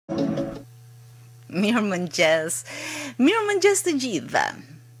Mirëmëngjes. Mirëmëngjes të gjithëve.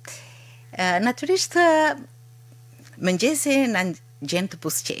 Natyrisht mëngjesi na gjen të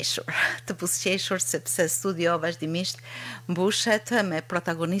pusqeshur sepse studio vazhdimisht mbushet me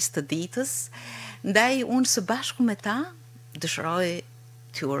protagonistë të ditës, ndaj unë së bashku me ta dëshiroj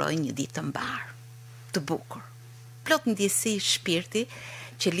t'ju uroj një ditë të mbar, të bukur, plot ndjesi shpirti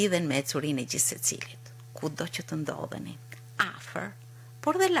që lidhen me ecurinë e gjithë secilit, kudo që të ndodheni, afër,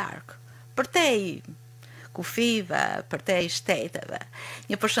 por dhe larg, përtej kufive, përtej shteteve.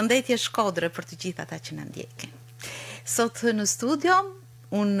 Një përshëndetje Shkodre për të gjithë ata që na ndjekin. Sot në studio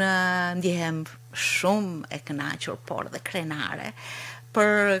unë ndjehem shumë e kënaqur, por dhe krenare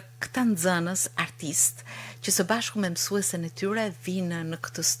për këta nxënës artist që së bashku me mësuesen e tyre vinë në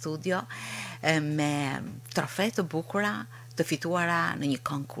këtë studio me trofe të bukura të fituara në një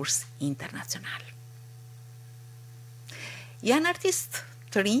konkurs internacional. Janë artist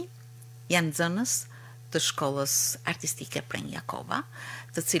të rinj, janë nxënës të shkollës artistike PRENKØ JAKOVA,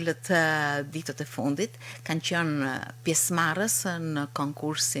 të cilët ditët e fundit kanë qenë pjesëmarrës në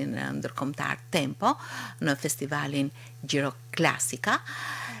konkursin ndërkombëtar TEMA në festivalin Gjiroclassica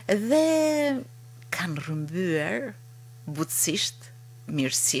dhe kanë rrëmbyer butësisht,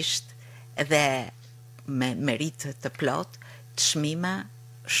 mirësisht dhe me meritë të plot çmime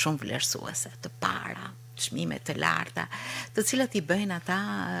shumë vlerësuese, të para, çmime të larta, të cilat i bëjnë ata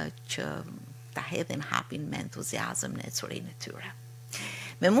që ta hedhin hapin me entuziazëm në ecurinë e tyre.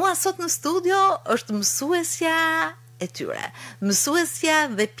 Me mua sot në studio është mësuesja e tyre, mësuesja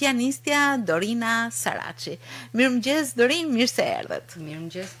dhe pianistja Dorina SARAÇI. Mirëmëngjes Dorin, mirë se erdhët.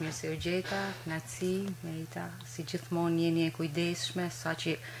 Mirëmëngjes, mirë se u gjeta, kënaqësi, Merita, si gjithmonë jeni e kujdesshme,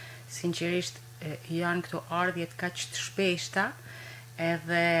 saqë sinqerisht janë këto ardhjet kaq të shpeshta,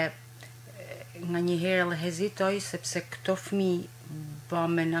 edhe nga një herë dhe hezitoj sepse këto fëmijë ba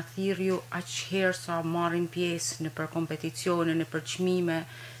me në thirrju aq herë sa marrin pjesë në për kompeticione, në për çmime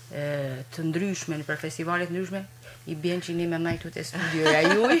të ndryshme, në për festivalet ndryshme, i bjen që një me najtu të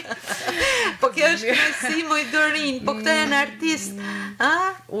studioja juj. Po kjo është kënaqësi moj Dorin, po këto janë artist.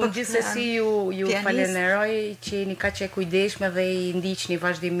 Unë gjithsesi ju falenderoj që jeni kaq e kujdesshme dhe i ndiqni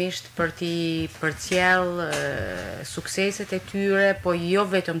vazhdimisht për t'i përcjell sukseset e tyre, po jo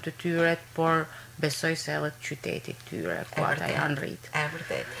vetëm të tyre, por besoj se edhe të qytetit tyre, ku ata janë rritë. E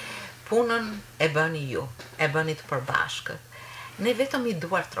vërtet. Punën e bëni ju, e bëni të përbashkët. Ne vetëm i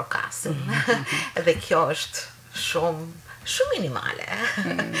duar trokasin. Dhe kjo është shumë minimale.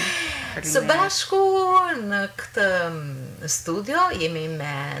 Së bashku në këtë studio jemi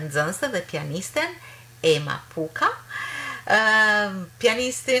me nxënëse dhe pianisten PUKA,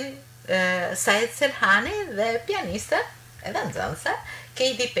 pianistin SAED SELHANI dhe pianiste edhe nxënëse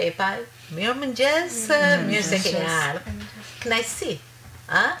KEJDI PEPAJ. Mirëmëngjes, mirë se keni ardhur. Kënaqësi.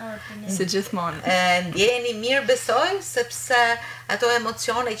 Si gjithmonë. Ndjeni mirë besoj, sepse ato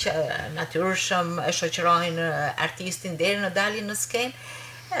emocione që natyrshëm e shoqërojnë artistin deri në daljen në skenë,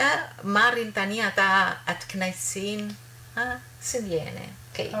 marrin tani ata atë kënaqësinë, si ndjeni,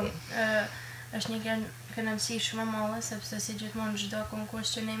 KEJDI? Është një kënaqësi shumë e madhe, sepse si gjithmonë çdo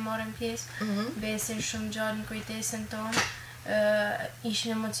konkurs që ne marrim pjesë, besin shumë gjallë në kujtesën tonë,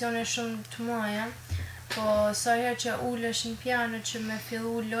 ishin emocione shumë të mëdha. Po sa herë që ulesh në piano që me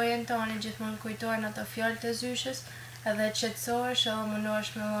fillu lojën tonë, gjithmonë kujtojnë ato fjalët e zyshës, edhe qetësohesh edhe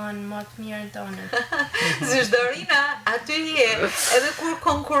mundohesh me lënë më të mirën tonë. Zysh Dorina, aty je, edhe kur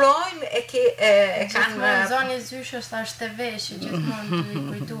konkurojnë e kanë... Gjithmonë zoni zyshës është të veshë, gjithmonë të i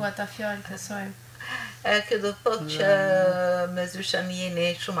kujtu ata fjalë të sojmë. Kjo do të thotë që me zyshën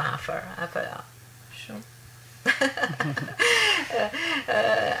jeni shumë afër, apo jo? Shumë.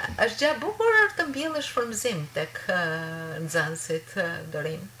 Është gjë bukur të mbjellësh frymëzim tek nxënësit,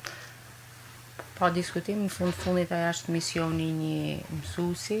 Dorin. Pa diskutim, në fundit ajo është misioni një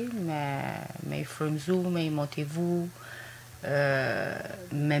mësuesi me i frymëzu, me i motivu,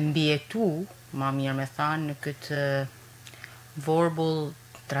 me mbjetu, ma mirë me thanë, në këtë vorbull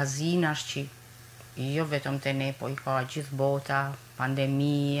trazinash që jo vetëm të ne, po i ka gjithë bota,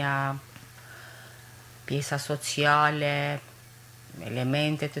 pandemia, pjesa sociale,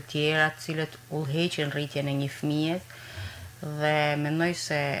 elemente të tjera të cilët udhëheqin rritjen e një fëmije dhe mendoj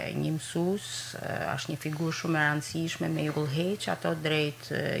se një mësues është një figurë shumë e rëndësishme me i udhëheq ato drejt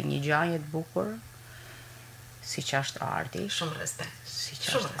një gjaje të bukur, siç është arti. Shumë respekt.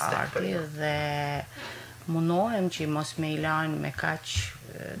 Siç është arti dhe mundohem që mos me i lanë me kaq,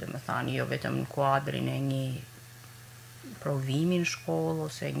 domethënë jo vetëm në kuadrin e një provimi në shkollë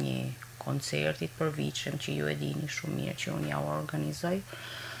ose një koncertit përvitshëm që ju e dini shumë mirë që unë ja organizoj,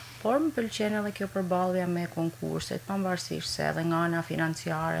 por më pëlqen edhe kjo përballja me konkurset, pavarësisht se edhe nga ana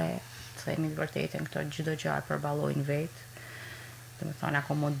financiare themi të vërtetën, këto çdo gjë e përballojnë vetë. Domethënë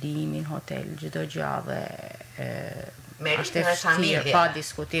akomodimin, hotel, çdo gjë dhe është e vështirë, pa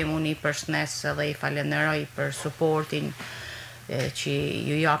diskutim. Unë i përshëndes edhe i falenderoj për suportin që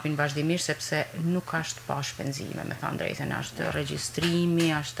ju japin vazhdimisht, sepse nuk është pa shpenzime, me thënë drejtën, është regjistrimi,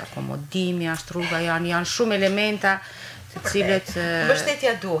 është akomodimi, është rruga, janë shumë elementa të cilët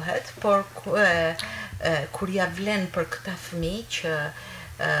mbështetja duhet, por kur ja vlen për këta fëmijë që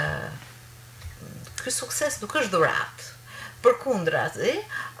ky sukses nuk është dhuratë. Përkundrazi,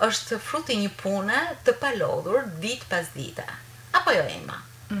 është fruti një pune të palodhur ditë pas dite. Apo jo, Ema?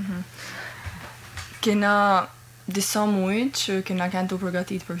 Kena disa muaj që kena kanë të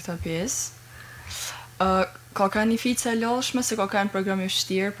përgatit për këta pjesë. Ka kanë një fitë e lashme, se ka kanë programi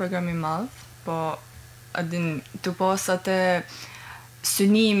vështirë, programi madh, po adin të pas atë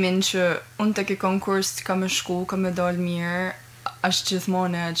synimin që unë të ke konkurs ka me shku, ka me dalë mirë, është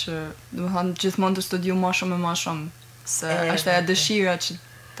gjithmonë që, domethënë gjithmonë të studiu më shumë e më shumë, se është e dëshira që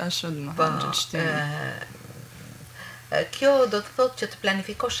ta shoh, domethënë që shtim. Kjo do të thotë që të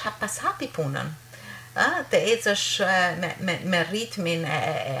planifikosh hap pas hapi punën. Të ecësh me ritmin e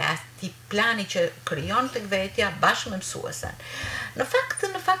atij plani që krijon tek vetja bashkë me mësuesen. Në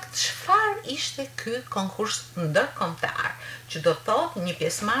fakt çfarë ishte ky konkurs ndërkombëtar, që do thotë një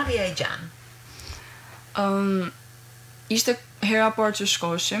pjesëmarrje e gjanë? Ishte hera parë që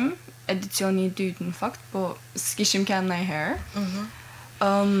shkoshim, edicioni i dytë në fakt, po s'kishim kanë ndonjëherë.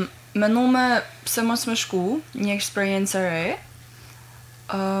 Menume pse mos më shku, një eksperiencë e re.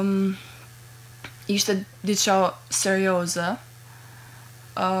 Ishte diçka serioze.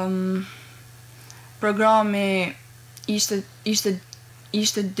 Programi ishte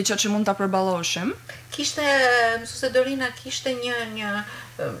diçka që mund ta përballoshim. Kishte, mësuese Dorina, kishte një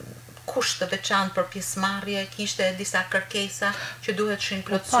kusht të veçantë për pjesëmarrje, kishte disa kërkesa që duhet shin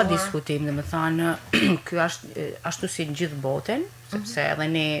plotësuar. Pa diskutim, domethënë, ky është ashtu si në gjithë botën, sepse edhe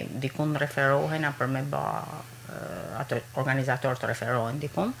ne dikun referohen për me bë ato organizatorë të referohen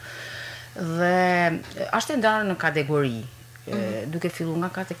dikun. Dhe është e ndarë në kategori. Duke fillu nga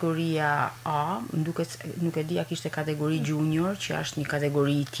kategoria A, nuk e di a kishte kategori junior, që është një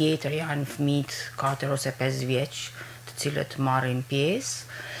kategori tjetër, janë fëmijët 4 ose 5 vjeç, të cilët marrin pjesë.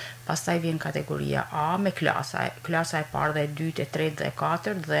 Pastaj vjen kategoria A me klasa e parë dhe e dytë, e tretë dhe e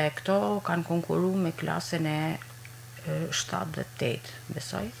katërt, dhe këto kanë konkuruar me klasën e 7 dhe 8,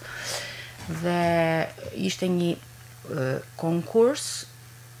 besoj. Dhe ishte një konkurs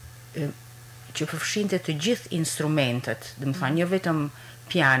që përfshinte të gjithë instrumentet, domethënë jo vetëm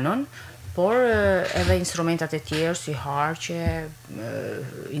pianon, por edhe instrumentat e tjerë si harqe,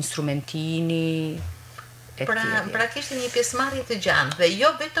 instrumentini. Pra kishte një pjesëmarrje të gjatë dhe jo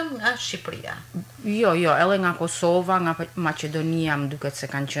vetëm nga Shqipëria. Jo, edhe nga Kosova, nga Maqedonia, më duket se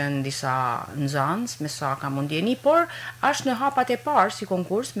kanë qenë disa nxënës, me sa ka mundjeni, por është në hapat e parë si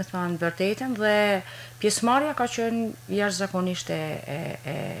konkurs, me thënë vërtetën, dhe pjesëmarrja ka qenë jashtëzakonisht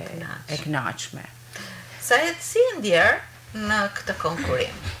e kënaqshme. SAED si ndjer në këtë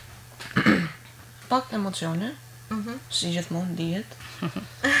konkurim? Pak emocione, si gjithmonë dihet.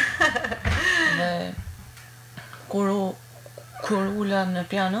 Dhe kur ula në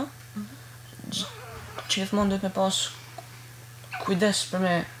piano, gjithmonë duhet me pas kujdes për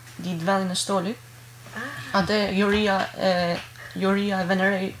me ditë vendin e stolit. Atë joria e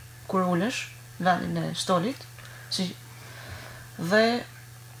venerej kur ulesh vendin e stolit, dhe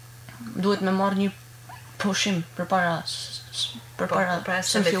duhet me marrë një pushim përpara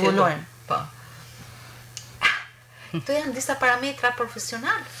se fillojmë. Këto janë disa parametra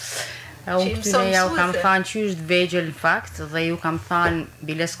profesional. Unë këtyre ja u kam thanë që është vegjël në fakt, dhe ju kam thanë,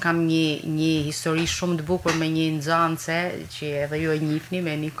 biles kam një histori shumë të bukur me një nxënëse që edhe ju e njihni,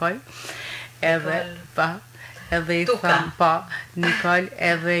 me Nikol, edhe i tham, Nikol,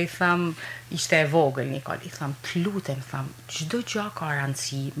 edhe i tham, ishte e vogël Nikol, i tham, të lutem, çdo gjë ka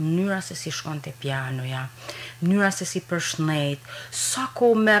rëndësi, mënyra se si shkon te pianoja, mënyra se si përshëndet, sa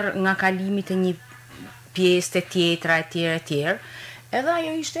kohë merr nga kalimi të një pjesë të tjetra etj. Edhe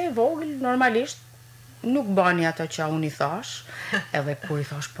ajo ishte e vogël, normalisht, nuk bani ato që unë i thash, edhe kur i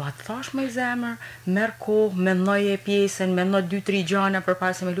thash, po atë thash me zemër, merr kohë, mendoj e pjesën, mendoj 2-3 gjëra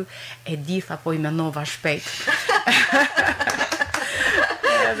përpara se me luaj, e di tha, po i mendova shpejt.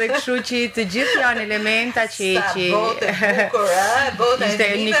 Dhe kështu që të gjithë janë elementa që botë bukur, bota e ishte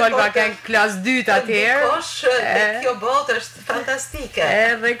Nikol Baken klas 2 atëherë. Kjo botë është fantastike.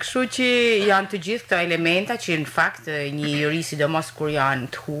 Edhe kështu që janë të gjithë këto elementa që në fakt një juri sidomos kur janë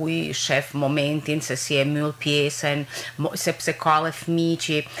të huj, shef momentin se si e myll pjesën, sepse ka edhe fëmijë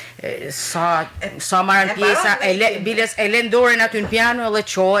që sa marrën pjesa, biles e lën dorën aty në piano edhe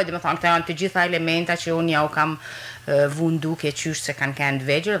çohet, domethënë këto janë të gjitha elementa që unë ja u kam vundu ke qysh se kanë kënd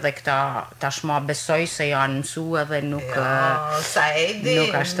vegjër dhe këta tashma besoj se janë mësu edhe nuk SAED-i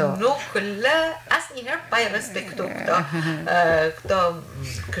nuk lë asnjëherë pa i respektu këto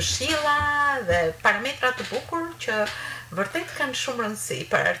këshilla dhe parametra të bukur që vërtet kanë shumë rëndësi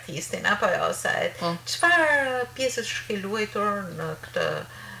për artistin, apo jo SAED? Çfarë pjesësh ke luajtur në këtë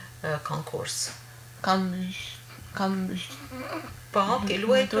konkurs? Ke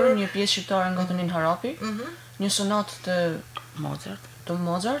luajtur një pjesë shqiptare nga Tonin Harapi, një sonat të Mozart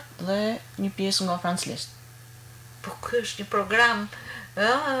dhe një pjesë nga Franz Liszt. Po ky është një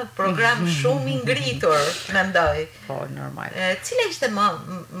program shumë i ngritur, mendoj. Po, normal. Cila ishte më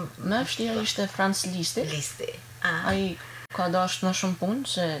vështirë ishte Franz Liszti. Ai ka dashur më shumë punë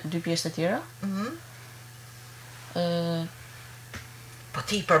se dy pjesë të tjera. Po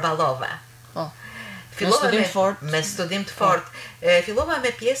ti përballove. Po. Fillova me studim të fort. Fillova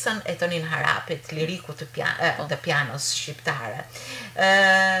me pjesën e Tonin Harapit, liriku të pianos shqiptare.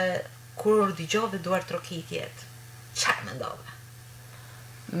 Kur dëgjove Duar Trokitjet, çfarë mendove?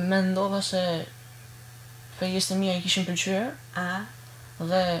 Mendova se fejestë mia i kishin pëlqyer.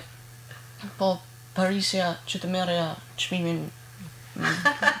 Dhe po parisja që të merreja çmimin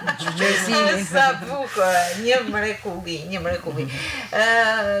sa bukur, një mrekulli.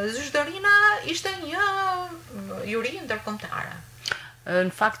 Zysh Dorina ishte një juri ndërkombëtare.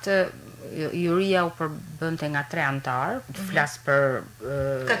 Në fakt, juria u përbënte nga 3 antar, të flas për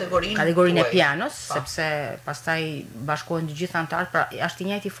kategorinë e pianos, sepse pastaj bashkohen të gjithë antarët, pra është i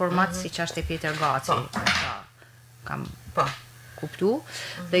njëjti format siç është e Pieter Gaci. Kam kuptu.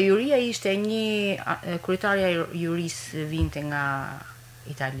 Dhe juria ishte një kryetarja e jurisë vinte nga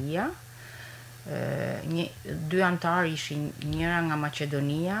Italia. 2 antarë ishin, njëra nga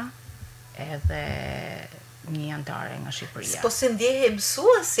Maqedonia edhe një antare nga Shqipëria. Po si ndjehe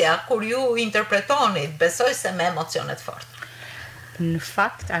mësuesja kur ju interpretonit, besoj se me emocionet fort. Në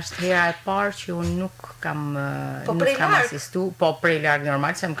fakt, është hera e parë që unë nuk kam asistu, po prej larg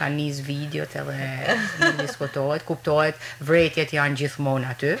normal, se më kanë nis videot edhe nuk diskutohet, kuptohet, vretjet janë gjithmonë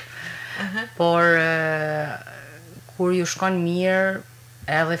aty, por kur ju shkon mirë,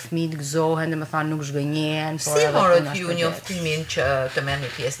 edhe fëmijët gëzohen, dhe më thanë nuk zhgënjehen. Si morët ju njoftimin që të merrni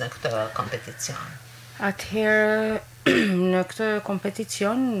pjesë në këtë kompeticion? Atëherë, në këtë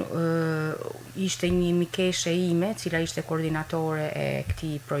kompeticion ishte një mikeshe ime, cila ishte koordinatore e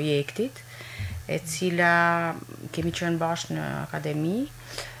këtij projektit, e cila kemi qenë bashkë në akademi,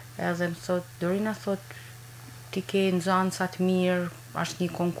 edhe më thot, Dorina thot, ti ke nxansat mirë, është një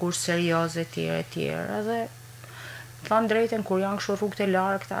konkurs serioz e tjerë, edhe thanë drejten, kur janë kështu rrugët e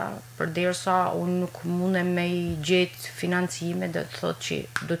largta, përderisa unë nuk mundem me i gjetë financime, dhe të thot që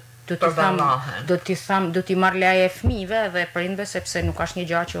do t'i marrë leje fëmijëve dhe prindve, sepse nuk është një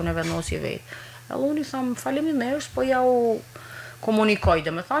gjatë që unë e vendosje vetë. Edhe unë i thamë, faleminderit, po ja u komunikoj,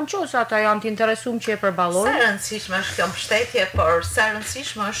 dhe me thanë që ose ata janë t'interesuar që e përballoj. Sa rëndësishme është kjo mbështetje, por sa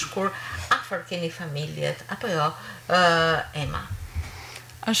rëndësishme është kur afër keni familjet, apo jo, Ema?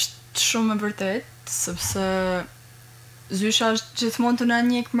 Është shumë e vërtet, sepse Zysha është gjithmonë të na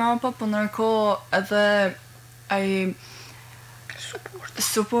njeh mbrapa, po ndërkohë edhe ai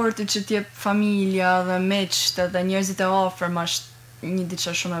suporti që t'jep familja dhe miqt edhe njerëzit e afërm është një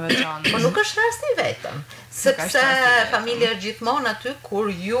diçka shumë e veçantë. Po nuk është rasti vetëm, sepse familja është gjithmonë aty kur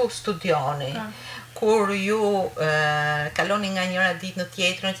ju studioni, kur ju kaloni nga njëra ditë në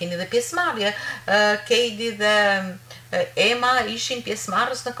tjetrën, keni dhe pjesëmarrje. KEJDI dhe Ema ishin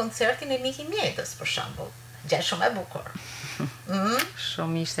pjesëmarrës në koncertin e Miki Mjetës, për shembull. Gjë shumë e bukur.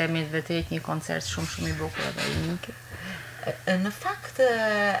 Shumë ishte me vërtet një koncert shumë i bukur edhe i Miki. Në fakt,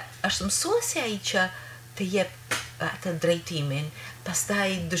 është mësuesja ai që të jep atë drejtimin,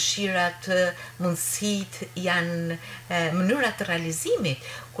 pastaj dëshirat, mundësit janë mënyrat të realizimit,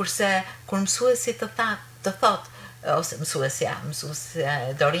 kurse kur mësuesi të thot, ose mësuesja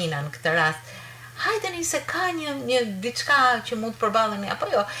Dorina në këtë rast, hajdeni se ka një diçka që mund të përballeni, apo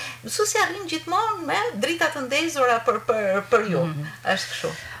jo, mësuesja arrin gjithmonë me drita të ndezura për ju, është kështu.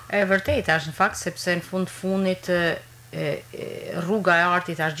 E vërtet është në fakt, sepse në fundit rruga e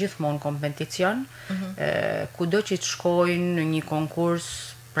artit është gjithmonë kompeticion, kudo që të shkojnë në një konkurs,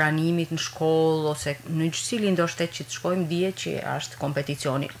 pranimit në shkollë ose në çdo cilin do shtet që të shkojmë dihet që është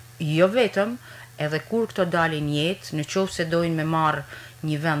kompeticioni. Jo vetëm, edhe kur këto dalin jetë, në qoftë se dojnë me marrë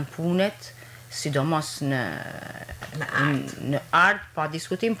një vend punet, sidomos në art, pa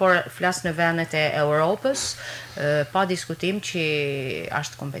diskutim, por flas në vendet e Europës, pa diskutim që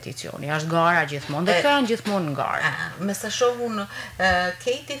është kompeticioni, është gara gjithmonë, dhe këto janë gjithmonë gara. Me sa shohun,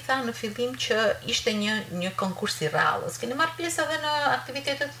 KEJDI tha në fillim që ishte një konkurs i rrallës. Keni marrë pjesë edhe në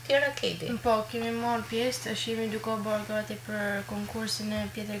aktivitetet të tjera KEJDI? Po, kemi marrë pjesë, tash jemi duke bërë gati për konkursin e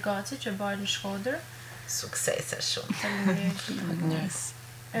Pjetër Gaci që bëhet në Shkodër. Suksese shumë. Faleminderit.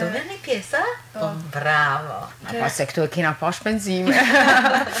 Do veni pjesa? Po. Bravo. Pas se këtu e kena pa shpenzime.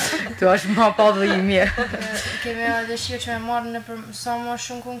 Këtu është ma pa dhimbje. Kemi dëshirë që me marrë në sa më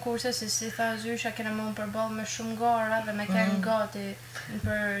shumë konkurse, si tha Zysha, kena më përballë me shumë gara dhe me kenë gati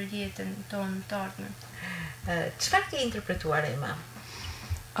për jetën tonë të ardhmen. Çfarë ke interpretuar, Ema?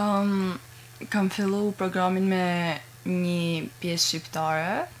 Kam fillu programin me një pjesë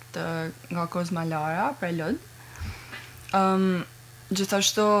shqiptare nga Kozma Lara, prelude.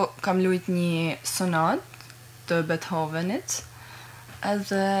 Gjithashtu kam luajt një sonat të Beethovenit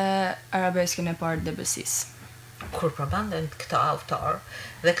edhe arabeskën e parë Debussy's. Kur përmenden këto autor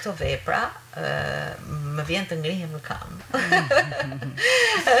dhe këto vepra, më vjen të ngrihem në kam.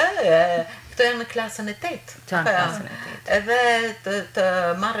 Këto janë në klasën e 8. Të janë klasën e 8. Edhe të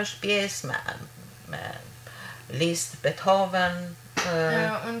marrësh pjesë me Liszt, Beethoven.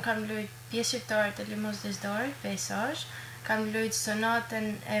 Unë kam luajt pjesë shqiptare të Limos Desdorit, PEPAJ-SHKOLLA, kam luajt sonatën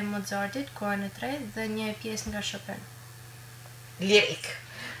e Mozartit, kohën e 3, dhe një pjesë nga Chopin. Lirik.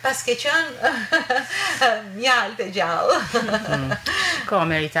 Pas ke qënë mjalë të gjallë. Ka,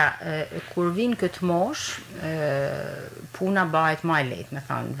 Merita, kur vinë këtë mosh, puna bëhet ma e lehtë, me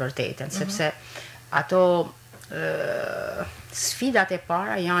thënë vërtetën, sepse ato sfidat e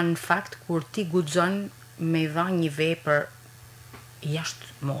para janë në fakt kur ti guxon me dha një vepër jashtë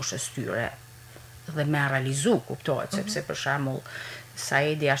moshës tyre dhe me realizu, kuptohet, sepse për shembull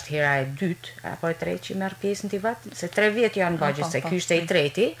SAED është hera e dytë apo e tretë që merr pjesë në Tivat, se 3 vjet janë bajë se ky ishte i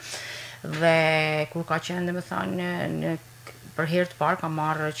treti, dhe kur ka qenë domethënë për herë të parë ka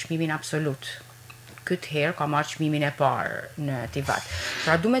marrë çmimin absolut. Këtë herë ka marrë çmimin e parë në Tivat.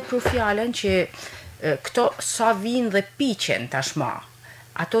 Pra duhet të pru fjalën që këto sa vinë dhe piqen tashma.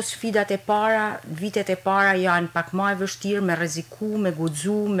 Ato sfidat e para, vitet e para janë pak ma e vështirë, me rreziku, me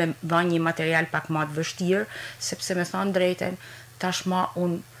guxu, me dhënë një material pak ma të vështirë, sepse me thënë drejten, tashma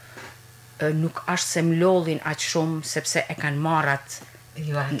unë nuk është se m'lodhin aq shumë, sepse e kanë marrë atë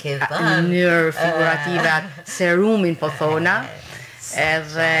në mënyrë figurative atë serumin po thona,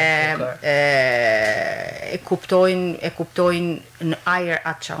 edhe e kuptojnë në ajër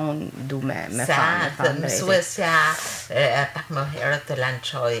atë që unë du me thënë. Mësuesja pak më herët të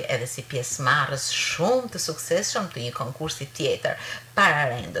lançoj edhe si pjesëmarrës shumë të suksesshëm të një konkursi tjetër para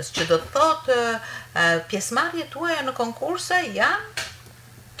rendës, që do të thotë pjesëmarrjet tuaja në konkurse janë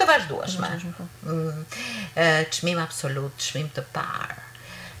të vazhdueshme. Çmim absolut, çmim të parë.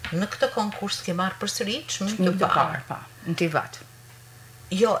 Në këtë konkurs ke marrë përsëri çmim të parë, në Tivat.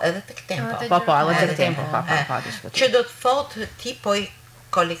 Jo, edhe të tempo. Po, edhe të tempo, pa diskutim. Që do të thotë ti po i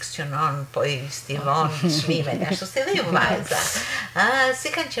koleksionon, po i stivon çmimet, ashtu si dhe ju vajza.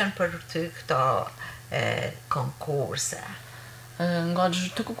 Si kanë qenë për ty këto konkurse? Nga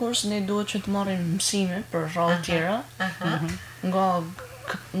çdo konkurs ne duhet që të marrim mësime për rrallë tjera.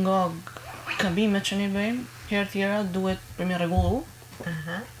 Nga gabimet që ne bëjmë, herë tjera duhet për me rregullu.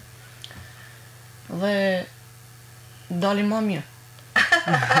 Dhe dalim më mirë.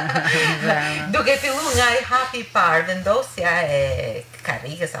 Duke fillu nga i hapi parë, vendosja e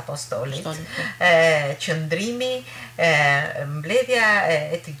karrikës apostolit, qëndrimi, mbledhja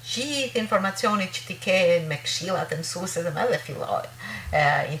e të gjithë informacionit që ti ke me këshillat e mësuesve dhe filloi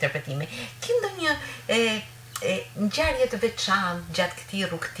interpretimi. Ke ndonjë ngjarje të veçantë gjatë këtij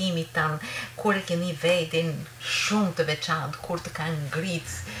rrugtimit tan, kur e keni vetin shumë të veçantë, kur të kanë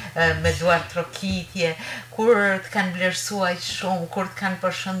ngritë me duar trokitje, kur të kanë vlerësuar shumë, kur të kanë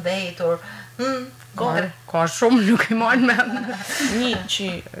përshëndetur. Ka shumë, nuk i marrë mend. Një që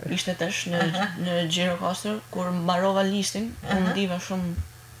ishte tash në Gjiroclassica, kur mbarova listin, unë ndiva shumë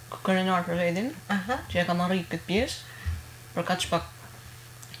krenar për vetin, që e kam arrit këtë pjesë, për kaq pak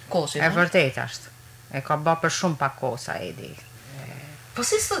kohë. E vërtet është. E ka ba për shumë pak kohë SAED-i. Po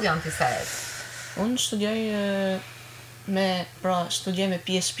si studion ti SAED? Unë studioj me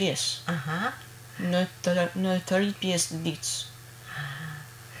pjesë-pjesë. Në të rritë pjesë të ditës.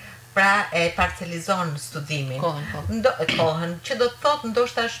 Pra e parcelizon studimin. Kohën, që do të thotë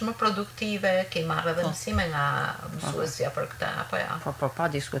ndoshta është më produktive, ke marrë edhe mësime nga mësuesja për këtë, apo ja? Po, pa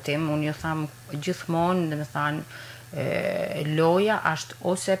diskutim, unë ju tham gjithmonë, dhe me thanë, loja është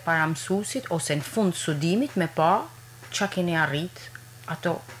ose para mësuesit, ose në fund studimit me pa që keni arrit,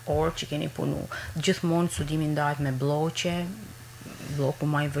 ato orë që keni punu. Gjithmonë studimin ndahet me bloku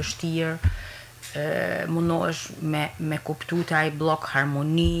ma i vështirë, mundohesh me kuptu të ai blok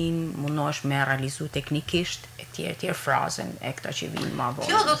harmonin, mundohesh me realizu teknikisht e tjerë frazen e këta që vinë ma vonë.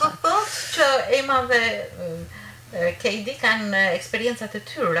 Kjo do të thotë që Ema dhe KEJDI kanë eksperiencat e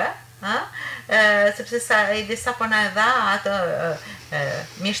tyre, sepse SAED sapo na e dha atë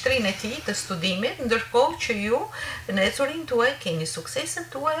mjeshtrinë e tij të studimit, ndërkohë që ju në ecurin tuaj keni sukseset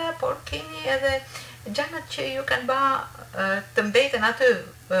tuaja, por keni edhe gjanat që ju kanë ba të mbeten aty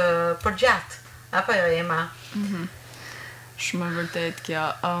përgjatë. Apo jo, Ema? Shumë e vërtet kjo.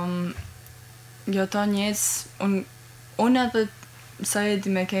 Jo ta njës, unë edhe SAED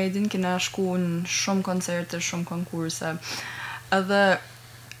me KEJDin kena shku në shumë koncerte, shumë konkurse. Edhe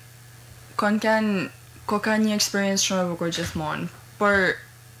ka një eksperiencë shumë e bukur gjithmonë. Por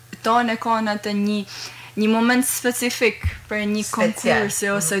tonë e kanë atë një moment specifik për një konkursi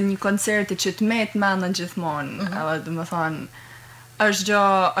ose një koncerti që të metë mendën gjithmonë. Edhe dhe më thonë, është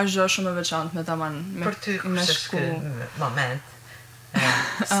gjë shumë e veçantë me taman me për ty kush është ky moment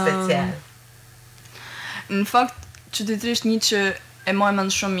special? Në fakt, çuditërisht një që e mojmë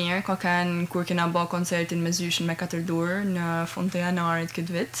shumë mirë, ka kanë kur kena bë koncertin me Zyshin me 4 durë në fund të janarit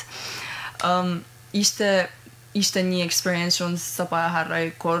këtë vit. Ishte një eksperiencë që unë sa pa e harroj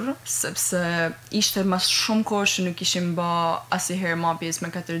kurrë, sepse ishte mas shumë kohë që nuk ishim bë asnjëherë ma pjesë me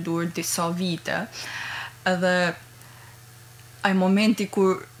 4 durë disa vite. Edhe ai momenti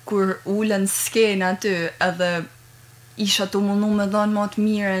kur ulen skenë aty, edhe isha të mundu me dhënë më të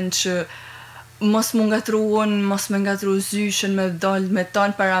miren që mos më ngatru unë, mos më ngatru Zyshin me dal me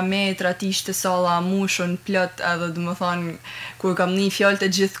tanë parametrat, ishte salla mushën plot, edhe dhe më thonë, kur kam një fjallë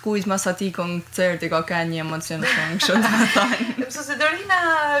të gjithë kujt mas ati koncerti ka një emocion shumë, kështë dhe më thonë. Mësuese Dorina,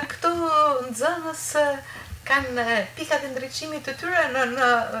 këto nxënës kanë pikat e ndriçimit të tyre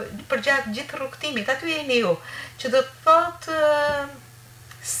përgjatë gjithë rrugtimit, aty jeni ju, që do të thotë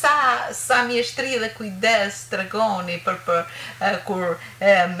sa mjeshtri dhe kujdes tregoni për kur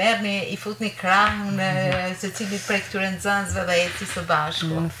merrni i futni krahun secilit prej këtyre nxënësve dhe eci së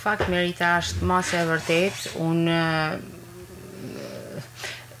bashku. Në fakt Merita është masë e vërtet, unë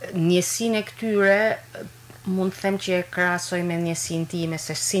njësinë e këtyre mund të them që e krahasoj me njësinë time,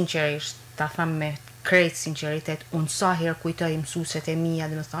 se sinqerisht ta them me krejt sinceritet, unë sa herë kujtoj mësueset e mia,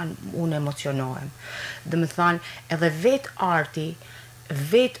 dhe më thanë, unë emocionohem. Dhe më thanë, edhe vetë arti,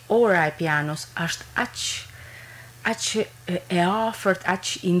 vetë ora e pianos është aq e afërt, aq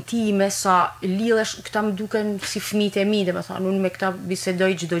intime, sa lidhesh, këta më duken si fëmijët e mi, dhe më thanë, unë me këta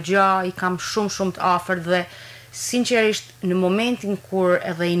bisedoj çdo gjë, i kam shumë të afërt dhe sinqerisht në momentin kur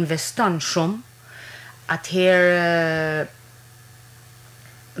edhe investon shumë, atëherë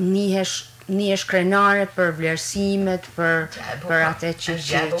nihesh krenare për vlerësimet, për atë që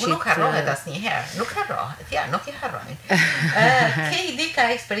nuk harrohet asnjëherë, nuk i harrojnë. KEJDI ka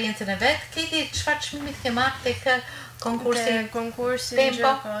eksperiencën e vet. KEJDI, çfarë çmimi ke marrë tek konkursi? Konkursi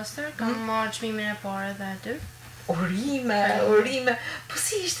Gjiroclassica, kam marrë çmimin e parë dhe aty. Urime. Po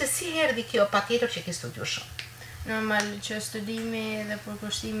si erdhi kjo, patjetër që ke studiuar shumë? Normal që studimi dhe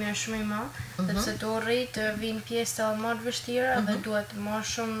përkushtimi është shumë i madh, sepse të urrit të vinë pjesë të më të vështira dhe duhet më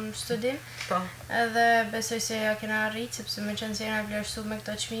shumë studim. Edhe besoj se ja kena arrit, sepse me qenë se jena vlerësuar me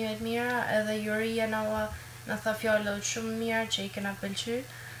këto çmime të mira, edhe juria na tha fjalë shumë mira që i kena pëlqyer,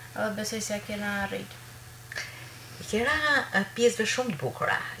 edhe besoj se ja kena arrit. Kera pjesëve shumë të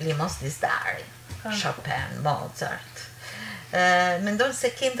bukura, Limos Dizdari, Chopin, Mozart. Mendon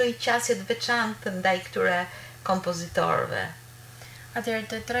se ke ndonjë qasje të veçantë ndaj këtyre kompozitorëve? Atëherë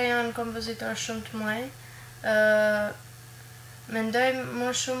të tre janë kompozitorë shumë të mëdhenj. Mendoj më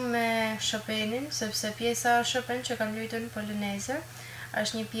shumë me Chopinin, sepse pjesa Chopin që kam luajtur në poloneze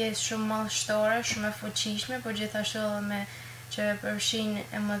është një pjesë shumë madhështore, shumë e fuqishme, por gjithashtu edhe që përfshin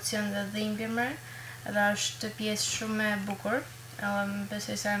emocion dhe dhimbje mërë, edhe është pjesë shumë e bukur, edhe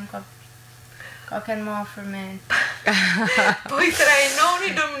besoj se më ka kanë më afër me. Po i trajnoni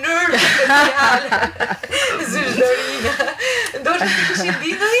në mënyrë speciale. Zysh Dorina. Ndoshta ti kishin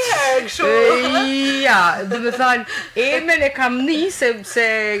di ndonjëherë kështu. Ja, do të thënë, emën e kam nisë sepse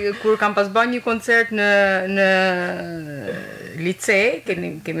kur kam pas bërë një koncert në lice,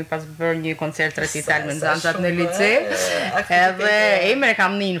 kemi pas bërë një koncert recital me nxënësat në lice, edhe emën e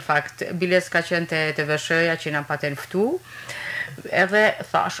kam nisë në fakt. Biles ka qenë te VSH-ja që na paten ftu. Edhe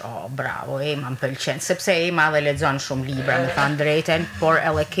thash, bravo, Ema më pëlqen, sepse Ema edhe lexon shumë libra, me thënë drejten, por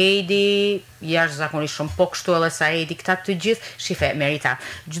edhe KEJDI, jashtëzakonisht shumë, po kështu edhe SAED-i, këta të gjithë, shife, Merita,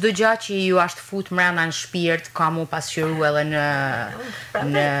 çdo gjë që ju ashtë fut mrena në shpirt, ka mu pasqyru edhe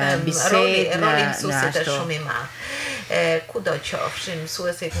në bisedë, roli mësuesit është shumë i madh. Kudo qofshin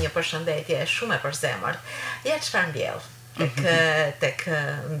mësuesit një përshëndetje shumë e përzemërt. Ja çfarë mbjell tek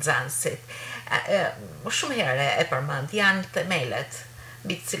nxënësit. Shumë herë e përmend, janë themelet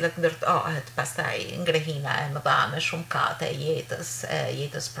mbi të cilët ndërtohet pastaj ngrehina e mëdha me shumë kate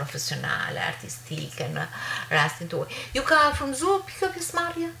jetës profesionale, artistike në rastin tuaj. Ju ka frymëzuar kjo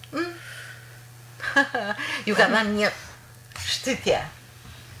pjesëmarrje? Ju ka dhënë një shtytje?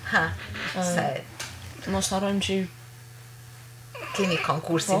 Se mos harrojmë që keni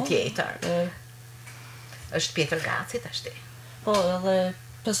konkursin tjetër. Është Pjetër Gaci tashti. Po, edhe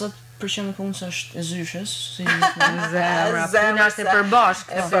 50% e punës është e zyshës, si zemra, puna është e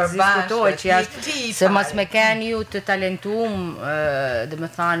përbashkë, se diskutoj që jashtë, se mas me keni ju të talentum, dhe me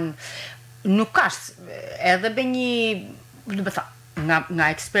thanë, nuk ashtë, edhe be një, dhe me thanë,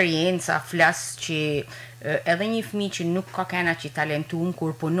 nga eksperienca, flas që edhe një fëmijë që nuk ka kena që talentum,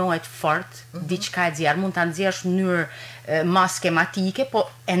 kur punohet fort, diçka e nxjerr, mund ta nxjerrësh në mënyrë mas skematike, po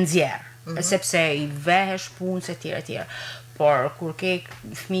e nxjerr, sepse i vehesh punës e tjera. Por kur ke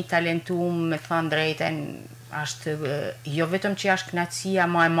fëmijë talentum, me thënë drejten, është jo vetëm që është kënaqësia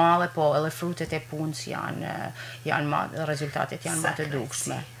më e madhe, po edhe frutet e punës janë rezultatet janë më të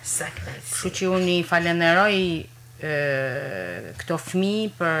dukshme. Kështu që unë i falenderoj këto fëmijë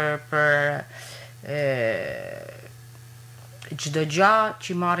për çdo gjë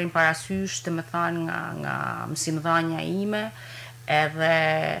që marrin parasysh, të më thënë nga mësimdhënia ime, edhe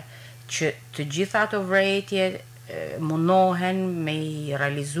që të gjitha ato vërejtje mundohen me i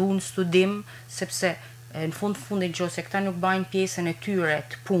realizu në studim, sepse në fundin që ose këta nuk bajnë pjesën e tyre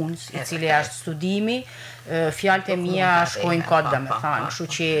të punës, i cili është studimi, fjalët e mia shkojnë kod, me thënë, kështu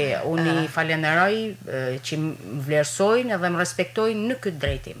që unë i falenderoj që më vlerësojnë edhe më respektojnë në këtë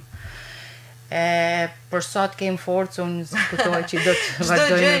drejtim. Për sot kemë forcë, unë kuptoj që do të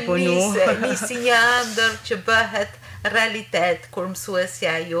vazhdojmë me punu. Nisi një ëndër që bëhet realitet, kur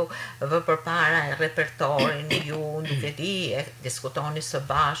mësuesja ju vë përpara e repertorin, ju nuk e di, e diskutoni së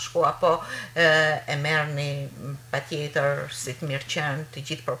bashku, apo e merrni patjetër si të mirëqen të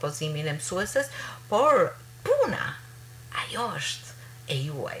gjithë propozimin e mësueses, por puna, ajo është e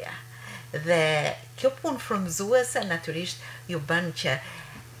juaja. Dhe kjo punë frymëzuese natyrisht ju bën që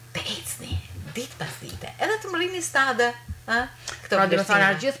të ecni ditë pas dite, edhe të mrini stade. Pra dhe me thana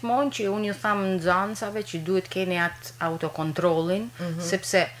gjithmonë që unë ju thamë nxënësave që duhet keni atë autokontrollin,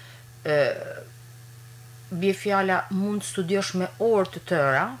 sepse bie fjala mund studiosh me orë të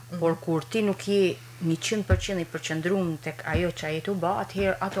tëra, por kur ti nuk je 100% i përqendruar tek ajo që ai tu bë,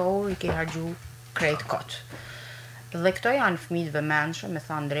 atëherë ato orë i ke harxhu krejt kot. Dhe këto janë fëmijë të vëmendshëm, me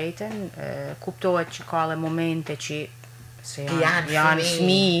thënë drejten, kuptohet që ka edhe momente që se janë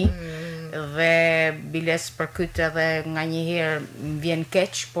fëmijë, dhe biles për këtë edhe nga njëherë më vjen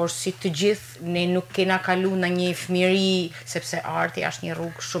keq, por si të gjithë ne nuk kena kalu në një fëmiri, sepse arti është një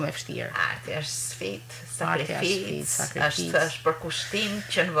rrugë shumë e vështirë. Arti është sfidë, sakrificë, është përkushtim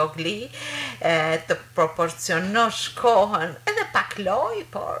që në vogli të proporcionosh kohën edhe pak lojë,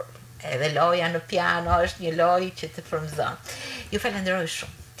 por edhe loja në piano është një lojë që të frymëzon. Ju falenderoj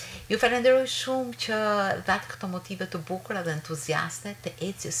shumë. Ju falenderoj shumë që dhatë këto motive të bukura dhe entuziaste të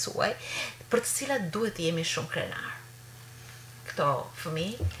ecjes suaj, për të cilat duhet të jemi shumë krenar. Këto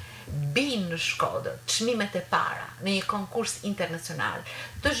fëmijë binë në Shkodër, çmimet e para në një konkurs internacional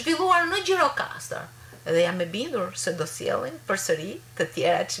të zhvilluar në Gjiroclassica, dhe jam e bindur se do sjellin përsëri të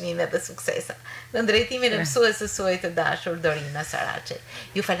tjera çmime dhe suksesa në drejtimin e mësuesës suaj të dashur Dorina SARAÇI.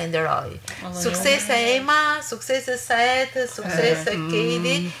 Ju falenderoj. Suksese Ema, suksese SAED, suksese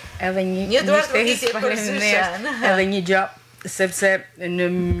KEJDI. Edhe një duartëvitje për syshen. Edhe një gjë, sepse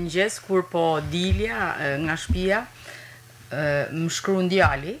në mëngjes kur po dilja nga shtëpia, më shkruan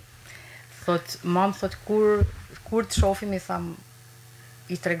djali, mam thot kur të shohim, i tham,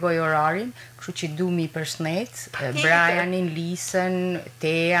 i tregoj orarin, kështu që du mi përshëndet Brianin, Lisën,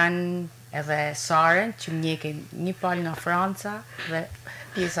 Tejan, edhe Saren, që më njeke një palë nga Franca dhe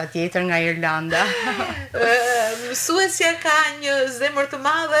pjesa tjetër nga Irlanda. Mësuesja ka një zemër të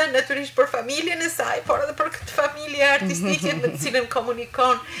madhe, natyrisht për familjen e saj, por edhe për këtë familje artistike me të cilën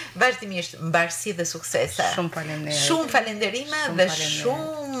komunikon vazhdimisht. Mbarësi dhe suksese. Shumë falenderime. Shumë falenderime dhe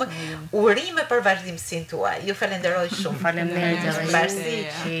shumë urime për vazhdimsinë tuaj. Ju falenderoj shumë. Faleminderit. Mbarësi.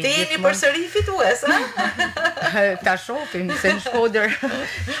 Të jeni përsëri fitues, a? Ta shohim se në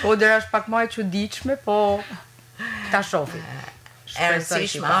Shkodër është pak më e çuditshme, po ta shohim. e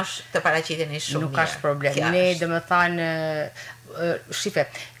rëndësishme është të paraqiteni shumë mirë. Nuk është problem. Ne domethënë shife,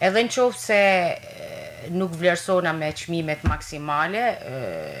 edhe në qoftë se nuk vlerësona me çmimet maksimale,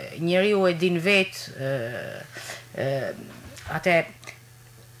 njeriu e din vetë atë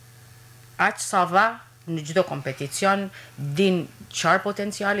aq sa va në çdo kompeticion din çfarë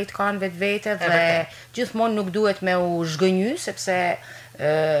potencialit kanë vetvete dhe gjithmonë nuk duhet me u zhgënjy sepse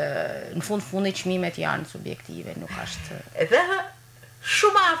në fundit çmimet janë subjektive, nuk është. Edhe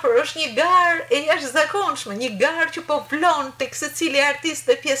shumë afër është një garë e jashtëzakonshme, një garë që po vlon tek secili artist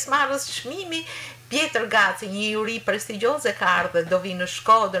dhe pjesëmarrës çmimi. Pjetër Gaci, një juri prestigjioze ka ardhur, do vi në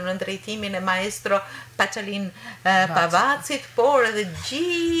Shkodër në drejtimin e maestro Paçalin Pavacit, por edhe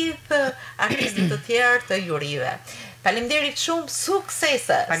gjithë artistit të tjerë të jurive. Faleminderit shumë,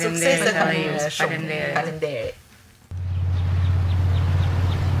 suksese. Faleminderit.